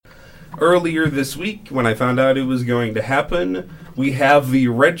earlier this week when I found out it was going to happen. We have the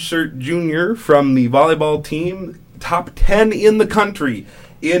redshirt junior from the volleyball team, top 10 in the country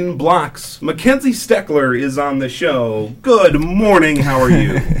in blocks. Mackenzie Steckler is on the show. Good morning. How are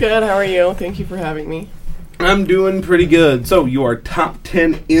you? Good. How are you? Thank you for having me. I'm doing pretty good. So you are top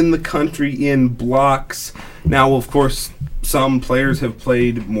 10 in the country in blocks. Now, of course, some players have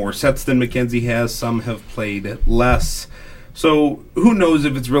played more sets than Mackenzie has. Some have played less. So who knows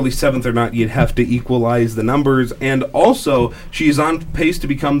if it's really seventh or not. You'd have to equalize the numbers. And also, she's on pace to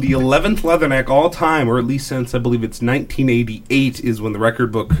become the 11th Leatherneck all time, or at least since I believe it's 1988 is when the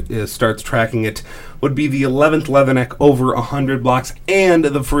record book starts tracking it, would be the 11th Leatherneck over 100 blocks and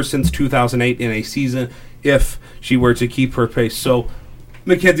the first since 2008 in a season if she were to keep her pace. So,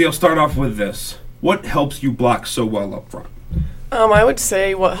 Mackenzie, I'll start off with this. What helps you block so well up front? I would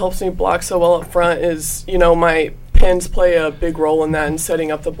say what helps me block so well up front is, my pins play a big role in that and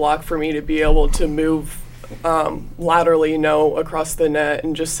setting up the block for me to be able to move laterally, across the net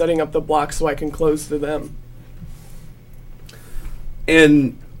and just setting up the block so I can close to them.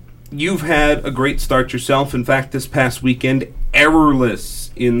 And you've had a great start yourself. In fact, this past weekend, errorless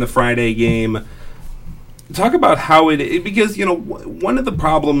in the Friday game. Talk about how because, one of the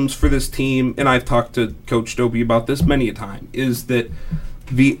problems for this team, and I've talked to Coach Dopey about this many a time, is that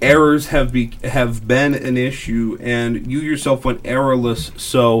the errors have been an issue, and you yourself went errorless.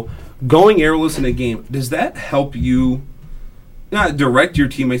 So going errorless in a game, does that help you, not direct your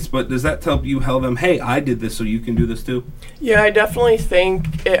teammates, but does that help you tell them, hey, I did this so you can do this too? Yeah, I definitely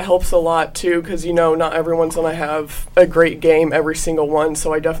think it helps a lot too because, not everyone's going to have a great game, every single one.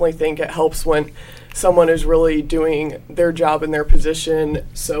 So I definitely think it helps when someone is really doing their job in their position,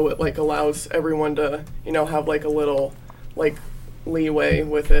 so it allows everyone to have a little leeway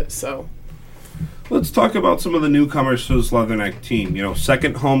with it. So let's talk about some of the newcomers to this Leatherneck team.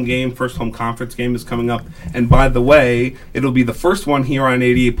 Second home game, first home conference game is coming up. And by the way, it'll be the first one here on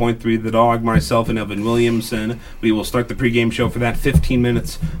 88.3 The Dog, myself and Evan Williamson. We will start the pregame show for that 15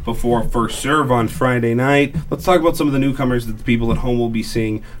 minutes before first serve on Friday night. Let's talk about some of the newcomers that the people at home will be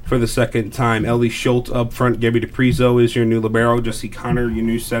seeing for the second time. Ellie Schultz up front. Gabby DePrizo is your new libero. Jesse Connor, your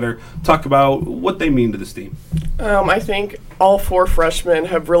new setter. Talk about what they mean to this team. I think all four freshmen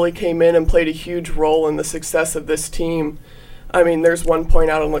have really came in and played a huge role in the success of this team. I mean, there's one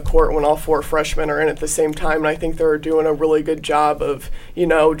point out on the court when all four freshmen are in at the same time, and I think they're doing a really good job of,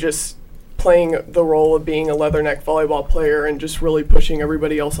 just playing the role of being a Leatherneck volleyball player and just really pushing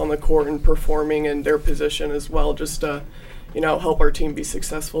everybody else on the court and performing in their position as well, just to, help our team be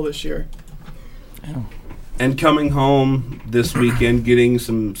successful this year. Yeah. And coming home this weekend, getting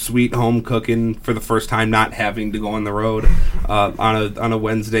some sweet home cooking for the first time, not having to go on the road on a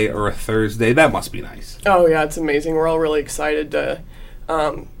Wednesday or a Thursday, that must be nice. Oh, yeah, it's amazing. We're all really excited to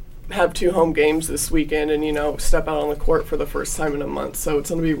have two home games this weekend and, step out on the court for the first time in a month. So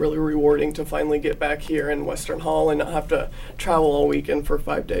it's going to be really rewarding to finally get back here in Western Hall and not have to travel all weekend for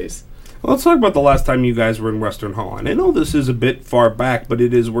 5 days. Well, let's talk about the last time you guys were in Western Hall. And I know this is a bit far back, but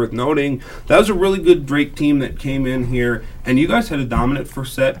it is worth noting. That was a really good Drake team that came in here, and you guys had a dominant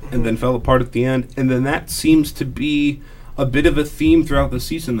first set and then fell apart at the end. And then that seems to be a bit of a theme throughout the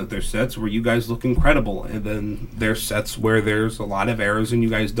season, that there's sets where you guys look incredible, and then there's sets where there's a lot of errors and you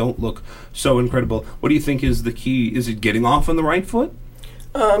guys don't look so incredible. What do you think is the key? Is it getting off on the right foot?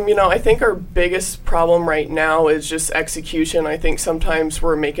 I think our biggest problem right now is just execution. I think sometimes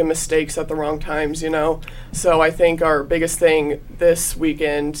we're making mistakes at the wrong times, So I think our biggest thing this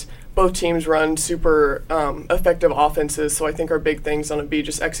weekend, both teams run super effective offenses, so I think our big thing's going to be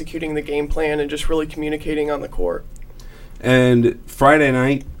just executing the game plan and just really communicating on the court. And Friday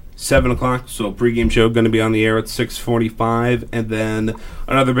night, 7 o'clock, so pregame show going to be on the air at 6:45. And then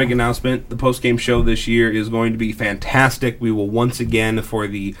another big announcement, the postgame show this year is going to be fantastic. We will once again, for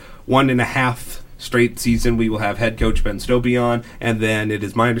the 1.5 straight season, we will have head coach Ben Stopey on, and then it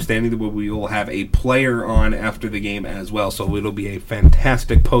is my understanding that we will have a player on after the game as well, so it'll be a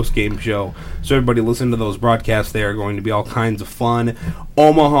fantastic postgame show. So everybody listen to those broadcasts. They are going to be all kinds of fun.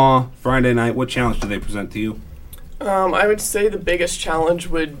 Omaha, Friday night, what challenge do they present to you? I would say the biggest challenge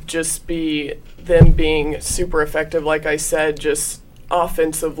would just be them being super effective, like I said, just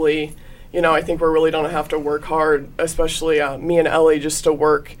offensively. I think we're really going to have to work hard, especially me and Ellie, just to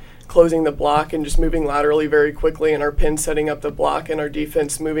work closing the block and just moving laterally very quickly, and our pin setting up the block and our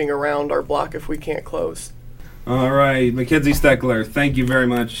defense moving around our block if we can't close. All right, Mackenzie Steckler, thank you very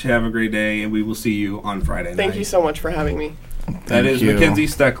much. Have a great day, and we will see you on Friday night. Thank you so much for having me. That is Mackenzie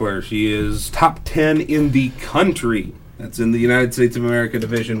Steckler. She is top 10 in the country. That's in the United States of America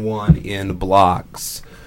Division I in blocks.